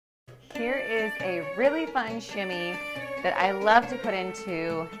here is a really fun shimmy that I love to put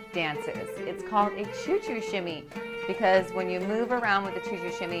into dances. It's called a Choo Choo Shimmy because when you move around with the Choo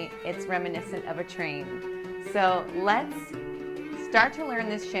Choo Shimmy, it's reminiscent of a train. So let's start to learn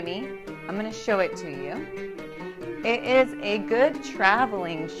this shimmy. I'm going to show it to you. It is a good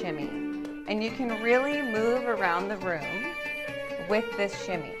traveling shimmy, and you can really move around the room with this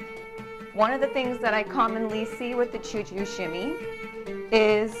shimmy. One of the things that I commonly see with the Choo Choo Shimmy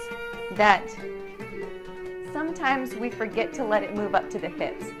is that sometimes we forget to let it move up to the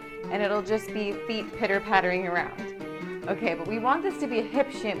hips, and it'll just be feet pitter-pattering around. Okay, but we want this to be a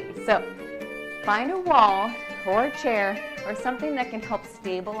hip shimmy, so find a wall or a chair or something that can help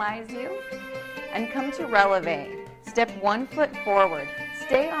stabilize you and come to releve. Step 1 foot forward,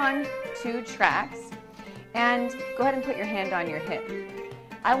 stay on 2 tracks, and go ahead and put your hand on your hip.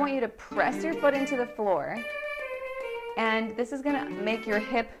 I want you to press your foot into the floor, and this is going to make your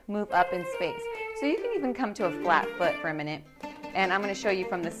hip move up in space. So you can even come to a flat foot for a minute, and I'm going to show you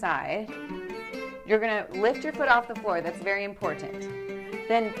from the side. You're going to lift your foot off the floor. That's very important.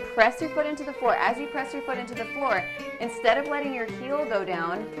 Then press your foot into the floor. As you press your foot into the floor, instead of letting your heel go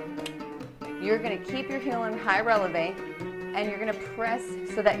down, you're going to keep your heel in high releve, and you're going to press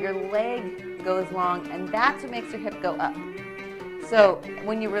so that your leg goes long, and that's what makes your hip go up. So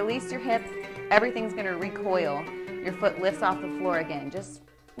when you release your hip, everything's going to recoil. Your foot lifts off the floor again, just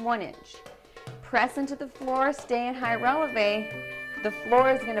 1 inch. Press into the floor, stay in high releve. The floor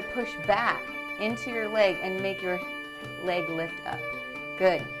is going to push back into your leg and make your leg lift up.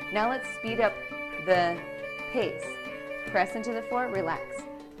 Good. Now let's speed up the pace. Press into the floor, relax.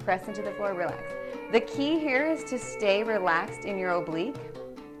 Press into the floor, relax. The key here is to stay relaxed in your oblique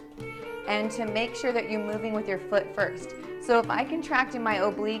and to make sure that you're moving with your foot first. So if I contract in my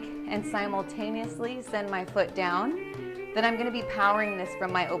oblique and simultaneously send my foot down, then I'm going to be powering this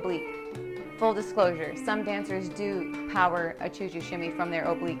from my oblique. Full disclosure, some dancers do power a Choo Choo Shimmy from their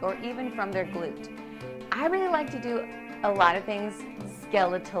oblique or even from their glute. I really like to do a lot of things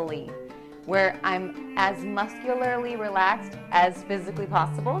skeletally, where I'm as muscularly relaxed as physically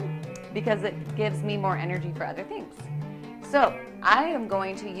possible because it gives me more energy for other things. So I am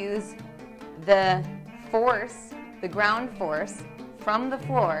going to use the force, the ground force from the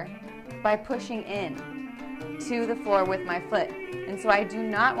floor by pushing in to the floor with my foot. And so I do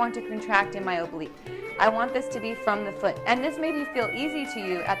not want to contract in my oblique. I want this to be from the foot. And this may feel easy to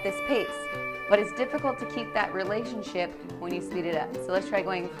you at this pace, but it's difficult to keep that relationship when you speed it up. So let's try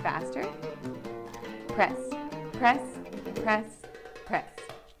going faster. Press, press, press, press,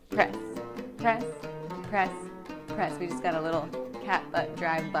 press, press, press, press. We just got a little cat butt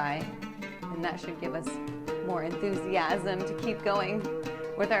drive by, and that should give us more enthusiasm to keep going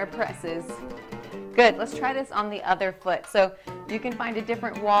with our presses. Good, let's try this on the other foot. So you can find a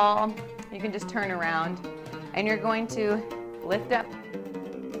different wall, you can just turn around, and you're going to lift up,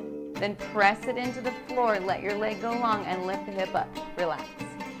 then press it into the floor, let your leg go long, and lift the hip up, relax.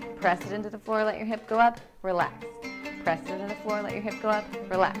 Press it into the floor, let your hip go up, relax. Press it into the floor, let your hip go up,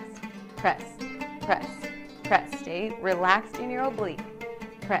 relax. Press, press, press. Stay relaxed in your oblique.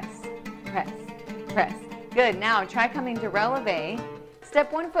 Press, press, press. Good, now try coming to releve.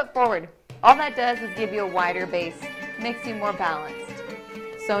 Step 1 foot forward. All that does is give you a wider base, makes you more balanced.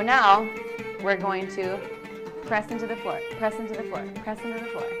 So now we're going to press into the floor, press into the floor, press into the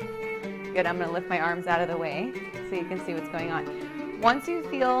floor. Good, I'm going to lift my arms out of the way so you can see what's going on. Once you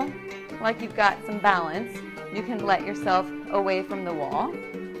feel like you've got some balance, you can let yourself away from the wall.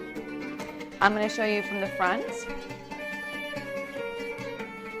 I'm going to show you from the front.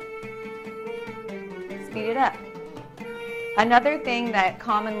 Speed it up. Another thing that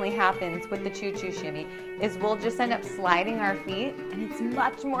commonly happens with the Choo Choo Shimmy is we'll just end up sliding our feet, and it's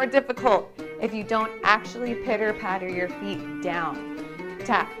much more difficult if you don't actually pitter-patter your feet down.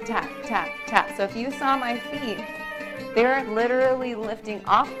 Tap, tap, tap, tap. So if you saw my feet, they're literally lifting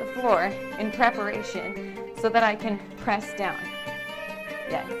off the floor in preparation so that I can press down.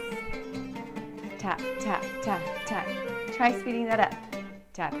 Yes. Tap, tap, tap, tap. Try speeding that up.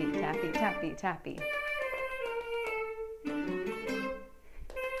 Tappy, tappy, tappy, tappy.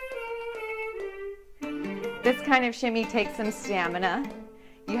 This kind of shimmy takes some stamina.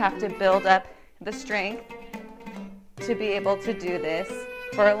 You have to build up the strength to be able to do this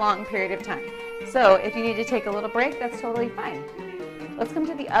for a long period of time. So if you need to take a little break, that's totally fine. Let's come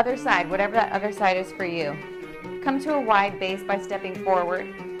to the other side, whatever that other side is for you. Come to a wide base by stepping forward,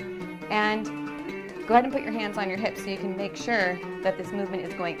 and go ahead and put your hands on your hips so you can make sure that this movement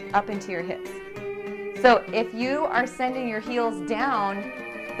is going up into your hips. So if you are sending your heels down,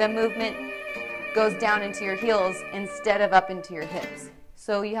 the movement goes down into your heels instead of up into your hips.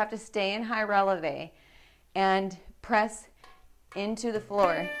 So you have to stay in high releve and press into the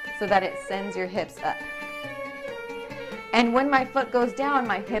floor so that it sends your hips up. And when my foot goes down,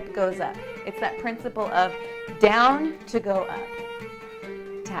 my hip goes up. It's that principle of down to go up.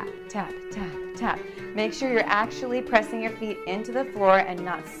 Tap, tap, tap, tap. Make sure you're actually pressing your feet into the floor and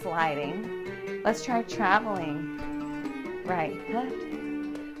not sliding. Let's try traveling. Right, left,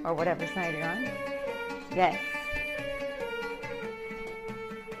 or whatever side you're on. Yes.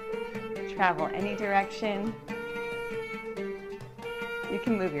 Travel any direction. You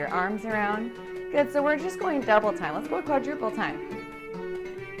can move your arms around. Good, so we're just going double time. Let's go quadruple time.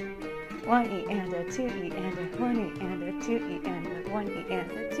 1 E and a 2 E and a 1 E and a 2 E and a 1 E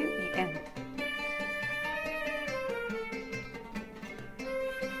and a 2 E and a.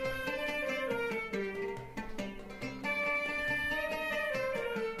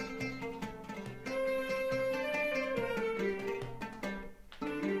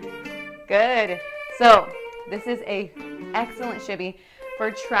 Good. So this is an excellent shimmy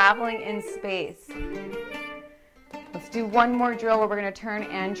for traveling in space. Let's do one more drill where we're going to turn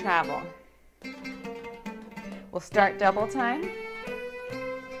and travel. We'll start double time.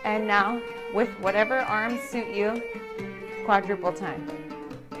 And now, with whatever arms suit you, quadruple time.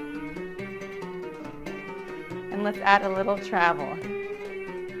 And let's add a little travel.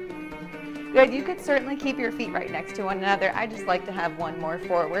 Good. You could certainly keep your feet right next to one another. I just like to have one more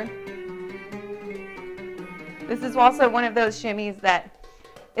forward. This is also one of those shimmies that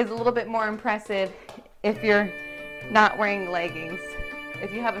is a little bit more impressive if you're not wearing leggings.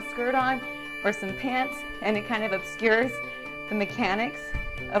 If you have a skirt on or some pants and it kind of obscures the mechanics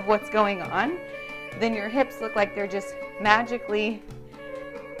of what's going on, then your hips look like they're just magically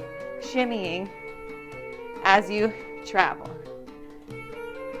shimmying as you travel.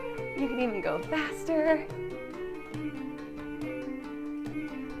 You can even go faster.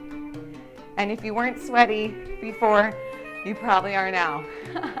 And if you weren't sweaty before, you probably are now.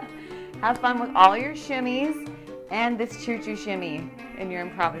 Have fun with all your shimmies and this Choo Choo Shimmy in your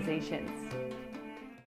improvisations.